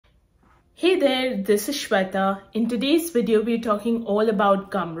Hey there, this is Shweta. In today's video, we're talking all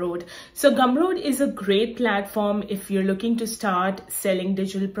about Gumroad. So Gumroad is a great platform if you're looking to start selling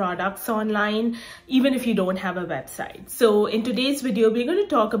digital products online, even if you don't have a website. So in today's video, we're going to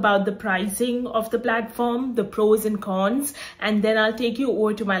talk about the pricing of the platform, the pros and cons, and then I'll take you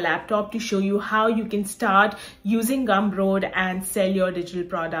over to my laptop to show you how you can start using Gumroad and sell your digital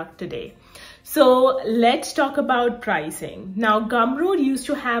product today. So let's talk about pricing. Now, Gumroad used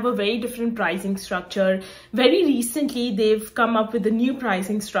to have a very different pricing structure. Very recently, they've come up with a new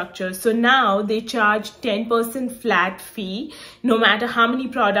pricing structure. So now they charge 10% flat fee, no matter how many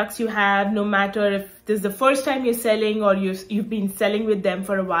products you have, no matter if this is the first time you're selling or you've been selling with them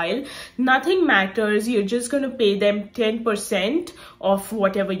for a while. Nothing matters. You're just going to pay them 10% of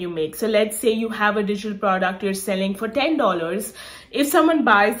whatever you make. So let's say you have a digital product you're selling for $10. If someone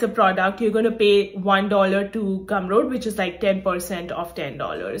buys the product, you're going to pay $1 to Gumroad, which is like 10% of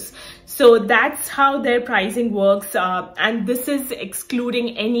 $10. So that's how their pricing works. And this is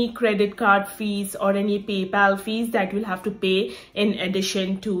excluding any credit card fees or any PayPal fees that you'll have to pay in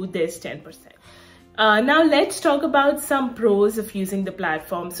addition to this 10%. Now let's talk about some pros of using the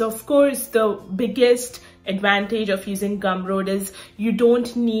platform. So of course, the biggest advantage of using Gumroad is you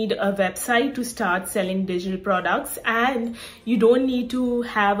don't need a website to start selling digital products, and you don't need to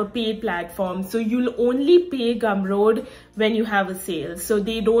have a paid platform. So you'll only pay Gumroad when you have a sale. So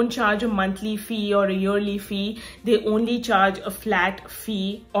they don't charge a monthly fee or a yearly fee. They only charge a flat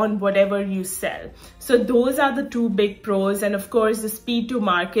fee on whatever you sell. So those are the two big pros. And of course, the speed to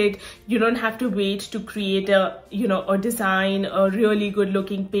market. You don't have to wait to create a design, a really good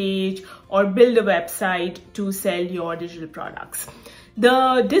looking page, or build a website to sell your digital products.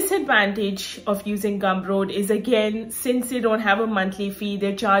 The disadvantage of using Gumroad is, again, since they don't have a monthly fee,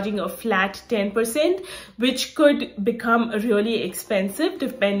 they're charging a flat 10%, which could become really expensive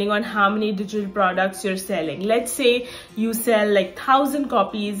depending on how many digital products you're selling. Let's say you sell like 1,000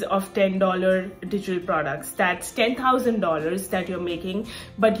 copies of $10 digital products. That's $10,000 that you're making,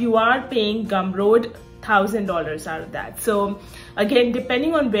 but you are paying Gumroad $1,000 out of that. So again,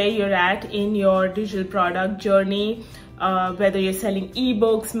 depending on where you're at in your digital product journey, whether you're selling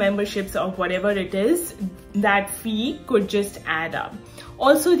ebooks, memberships, or whatever it is, that fee could just add up.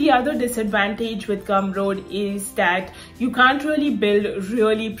 Also, the other disadvantage with Gumroad is that you can't really build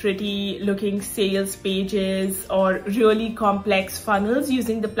really pretty looking sales pages or really complex funnels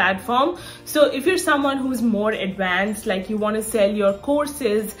using the platform. So if you're someone who's more advanced, like you want to sell your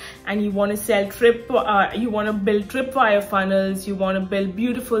courses and you want to sell you want to build tripwire funnels, you want to build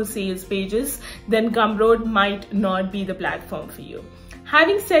beautiful sales pages, then Gumroad might not be the platform for you.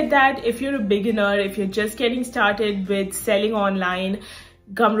 Having said that, if you're a beginner, if you're just getting started with selling online,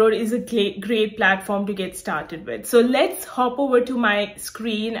 Gumroad is a great platform to get started with. So let's hop over to my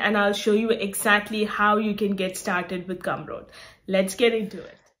screen and I'll show you exactly how you can get started with Gumroad. Let's get into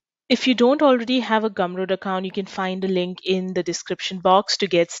it. If you don't already have a Gumroad account, you can find a link in the description box to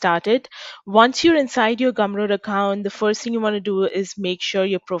get started. Once you're inside your Gumroad account, the first thing you want to do is make sure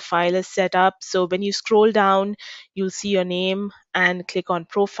your profile is set up. So when you scroll down, you'll see your name and click on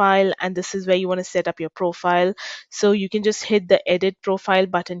profile, and this is where you want to set up your profile. So you can just hit the edit profile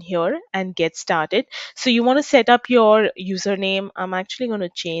button here and get started. So you want to set up your username. I'm actually going to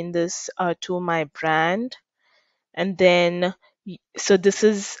change this to my brand, and then so this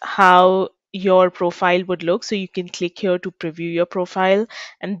is how your profile would look. So you can click here to preview your profile,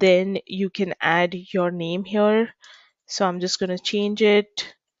 and then you can add your name here. So I'm just going to change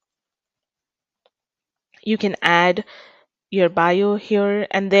it. You can add your bio here,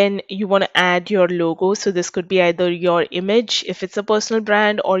 and then you want to add your logo. So this could be either your image if it's a personal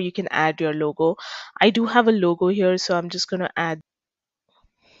brand, or you can add your logo. I do have a logo here, so I'm just going to add.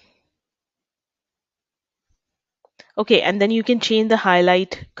 Okay, and then you can change the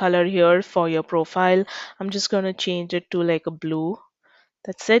highlight color here for your profile. I'm just going to change it to like a blue.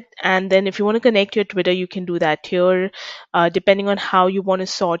 That's it. And then if you want to connect your Twitter, you can do that here. Depending on how you want to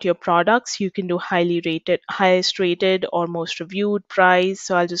sort your products, you can do highly rated, highest rated, or most reviewed, price.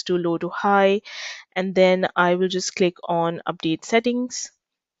 So I'll just do low to high, and then I will just click on update settings.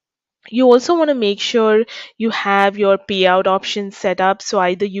 You also want to make sure you have your payout option set up. So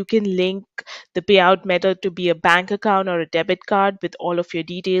either you can link the payout method to be a bank account or a debit card with all of your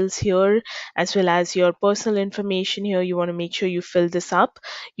details here, as well as your personal information here. You want to make sure you fill this up,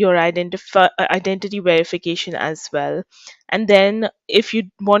 your identity verification as well. And then if you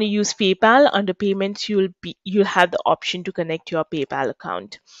want to use PayPal under payments, you'll have the option to connect your PayPal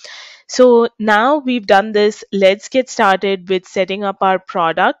account. So now we've done this, let's get started with setting up our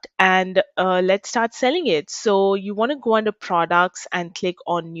product and let's start selling it. So you want to go under products and click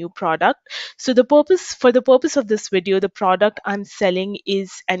on new product. So for the purpose of this video, the product I'm selling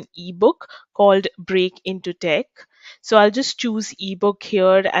is an ebook called Break into Tech. So I'll just choose ebook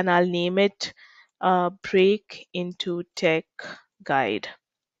here and I'll name it Break into Tech Guide.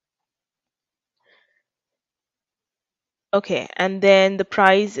 Okay, and then the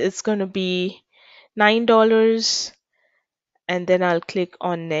price is going to be $9, and then I'll click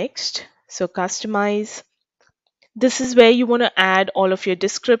on next. So customize. This is where you want to add all of your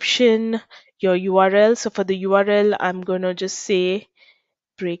description, your URL. So for the URL, I'm going to just say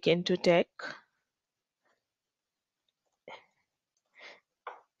break into tech.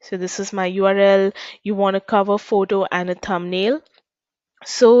 So this is my URL. You want a cover photo and a thumbnail.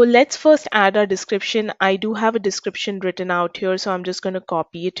 So let's first add our description. I do have a description written out here, so I'm just going to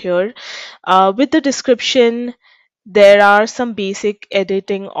copy it here. With the description, there are some basic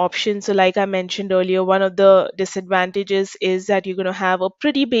editing options. So like I mentioned earlier, one of the disadvantages is that you're going to have a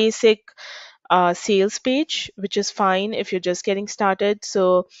pretty basic sales page, which is fine if you're just getting started.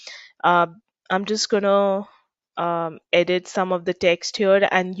 So uh, I'm just going to edit some of the text here,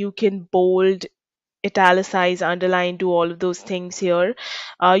 and you can bold, italicize, underline, do all of those things here.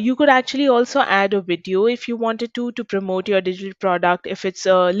 You could actually also add a video if you wanted to promote your digital product. If it's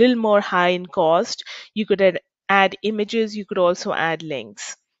a little more high in cost, you could add images, you could also add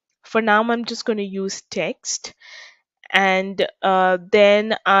links. For now, I'm just going to use text, and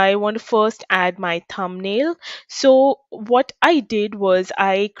then I want to first add my thumbnail. So what I did was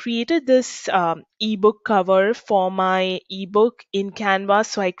I created this ebook cover for my ebook in Canva.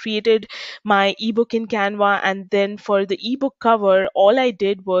 So I created my ebook in Canva, and then for the ebook cover, all I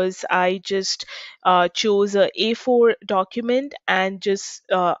did was I just chose a A4 document and just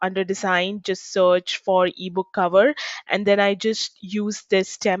under design, just search for ebook cover, and then I just used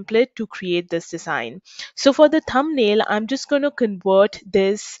this template to create this design. So for the thumbnail, I'm just going to convert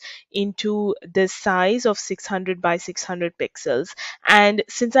this into the size of 600 by 600 pixels. And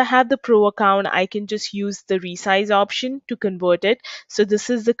since I have the Pro account, I can just use the resize option to convert it. So this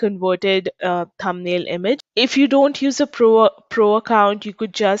is the converted thumbnail image. If you don't use a Pro account, you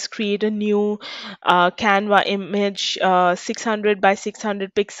could just create a new Canva image, 600 by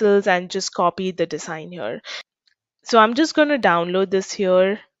 600 pixels, and just copy the design here. So I'm just going to download this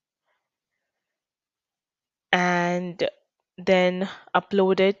here and then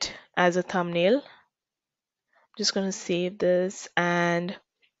upload it as a thumbnail. I'm just going to save this and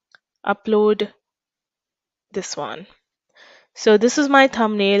upload this one. So this is my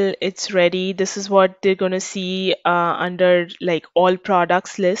thumbnail. It's ready. This is what they're going to see under like all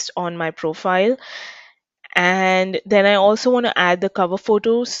products list on my profile. And then I also want to add the cover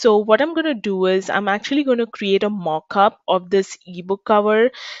photo. So what I'm going to do is I'm actually going to create a mock-up of this ebook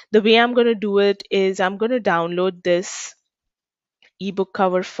cover. The way I'm going to do it is I'm going to download this ebook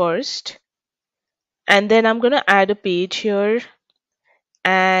cover first, and then I'm going to add a page here,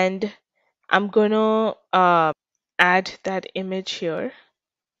 and I'm going to add that image here.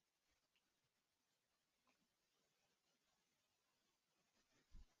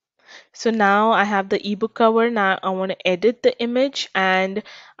 So now I have the ebook cover. Now I want to edit the image and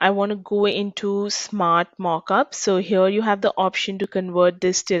I want to go into smart mockup. So here you have the option to convert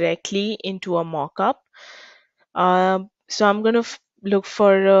this directly into a mockup. So I'm going to look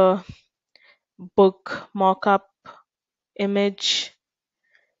for a book mockup image.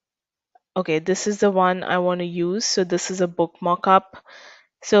 Okay, this is the one I want to use. So this is a book mockup.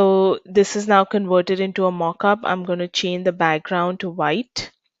 So this is now converted into a mockup. I'm going to change the background to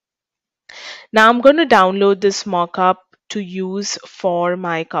white. Now I'm going to download this mockup to use for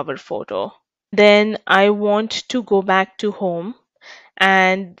my cover photo. Then I want to go back to home,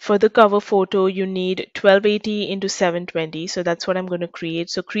 and for the cover photo you need 1280 into 720. So that's what I'm going to create.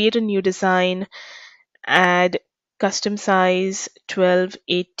 So create a new design, add custom size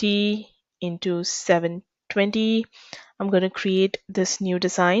 1280 into 720. I'm going to create this new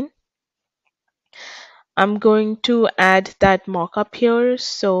design. I'm going to add that mockup here.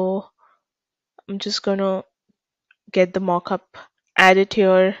 So I'm just going to get the mockup, add it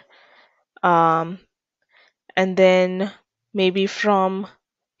here, um, and then maybe from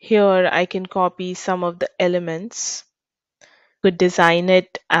here I can copy some of the elements. Could design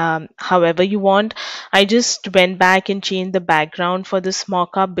it however you want. I just went back and changed the background for this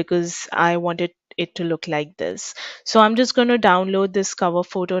mockup because I wanted it to look like this. So I'm just going to download this cover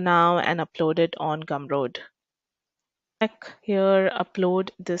photo now and upload it on Gumroad. Back here,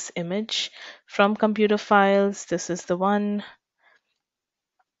 upload this image from computer files. This is the one.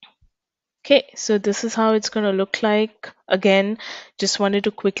 Okay, so this is how it's going to look like. Again, just wanted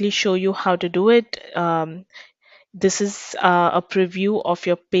to quickly show you how to do it. This is a preview of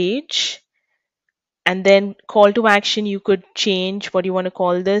your page. And then call to action, you could change what you want to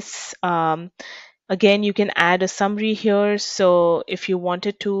call this. Again, you can add a summary here. So if you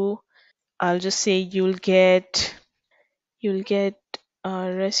wanted to, I'll just say you'll get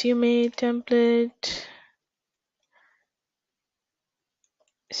a resume template,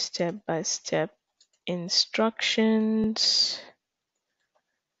 step by step instructions,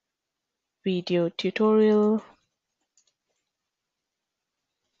 video tutorial.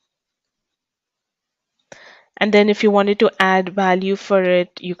 And then if you wanted to add value for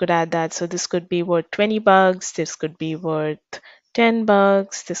it, you could add that. So this could be worth $20, this could be worth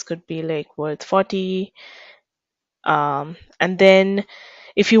 $10, this could be like worth 40. And then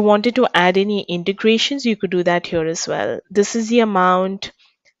if you wanted to add any integrations, you could do that here as well. This is the amount.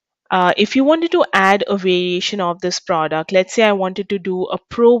 If you wanted to add a variation of this product, let's say I wanted to do a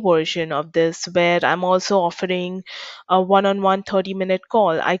pro version of this where I'm also offering a one-on-one 30-minute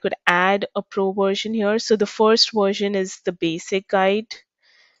call, I could add a pro version here. So the first version is the basic guide.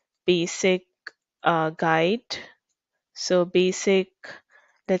 So basic,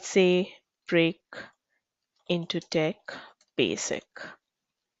 let's say break into tech basic.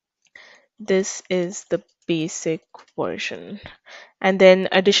 This is the basic version. And then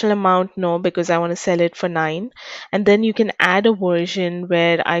additional amount, no, because I want to sell it for 9. And then you can add a version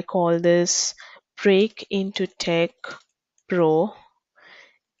where I call this break into tech pro,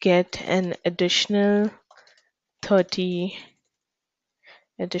 get an 30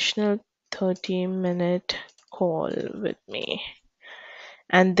 30-minute call with me.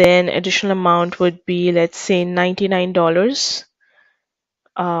 And then additional amount would be, let's say, $99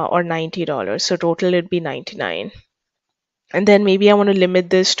 or $90. So total it'd be 99. And then maybe I want to limit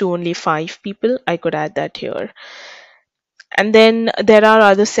this to only 5 people. I could add that here. And then there are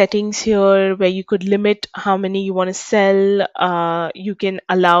other settings here where you could limit how many you want to sell. You can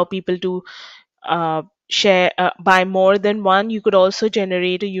allow people to buy more than one. You could also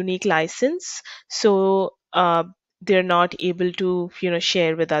generate a unique license, so they're not able to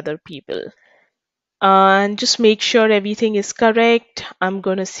share with other people. And just make sure everything is correct. I'm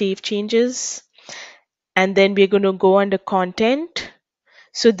going to save changes, and then we're going to go under content.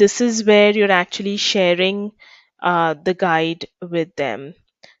 So this is where you're actually sharing the guide with them.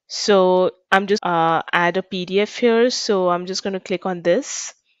 So I'm just add a PDF here. So I'm just going to click on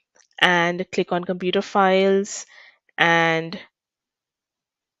this and click on computer files, and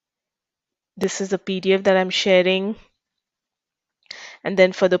this is the PDF that I'm sharing. And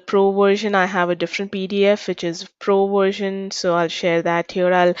then for the pro version, I have a different PDF, which is pro version. So I'll share that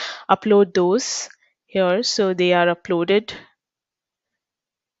here. I'll upload those here. So they are uploaded,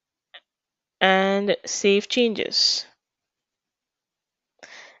 and save changes.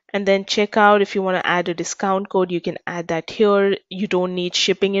 And then check out if you want to add a discount code, you can add that here. You don't need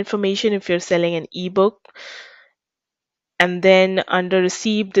shipping information if you're selling an ebook. And then under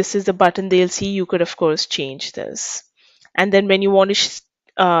receipt, this is the button they'll see. You could, of course, change this. And then when you want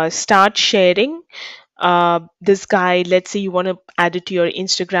to start sharing this guide, let's say you want to add it to your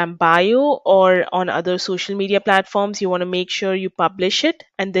Instagram bio or on other social media platforms, you want to make sure you publish it,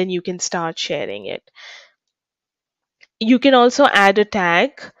 and then you can start sharing it. You can also add a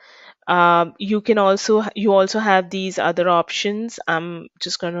tag. You also have these other options. I'm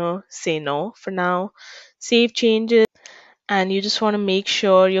just gonna say no for now. Save changes, and you just want to make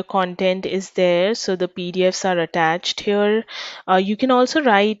sure your content is there, so the PDFs are attached here. You can also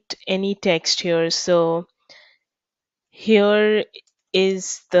write any text here. So here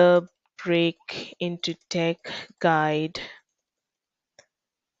is the break into tech guide.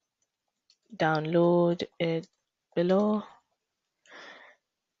 Download it below.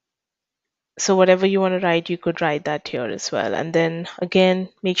 So whatever you want to write, you could write that here as well. And then again,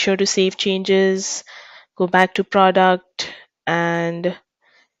 make sure to save changes, go back to product, and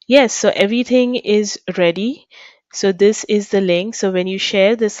yes, so everything is ready. So this is the link. So when you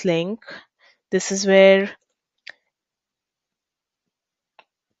share this link, this is where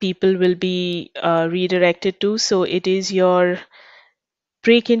people will be redirected to. So it is your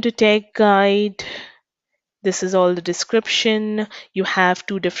break into tech guide. This is all the description. You have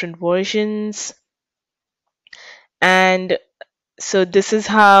 2 different versions, and so this is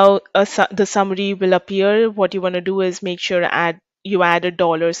how the summary will appear. What you want to do is make sure you add a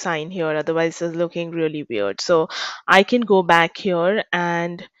dollar sign here, otherwise it's looking really weird. So I can go back here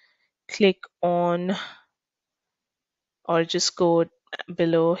and click on, or just go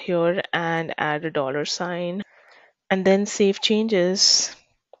below here and add a dollar sign, and then save changes.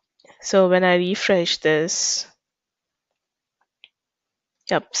 So when I refresh this,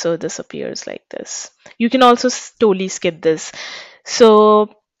 yep, so this appears like this. You can also totally skip this. So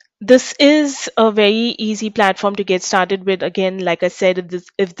this is a very easy platform to get started with. Again, like I said,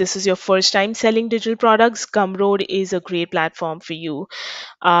 if this is your first time selling digital products, Gumroad is a great platform for you.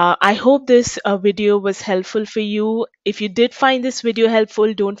 I hope this video was helpful for you. If you did find this video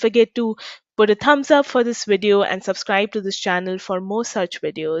helpful, don't forget to put a thumbs up for this video and subscribe to this channel for more such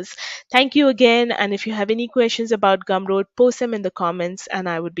videos. Thank you again. And if you have any questions about Gumroad, post them in the comments and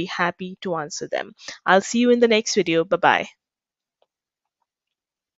I would be happy to answer them. I'll see you in the next video. Bye bye.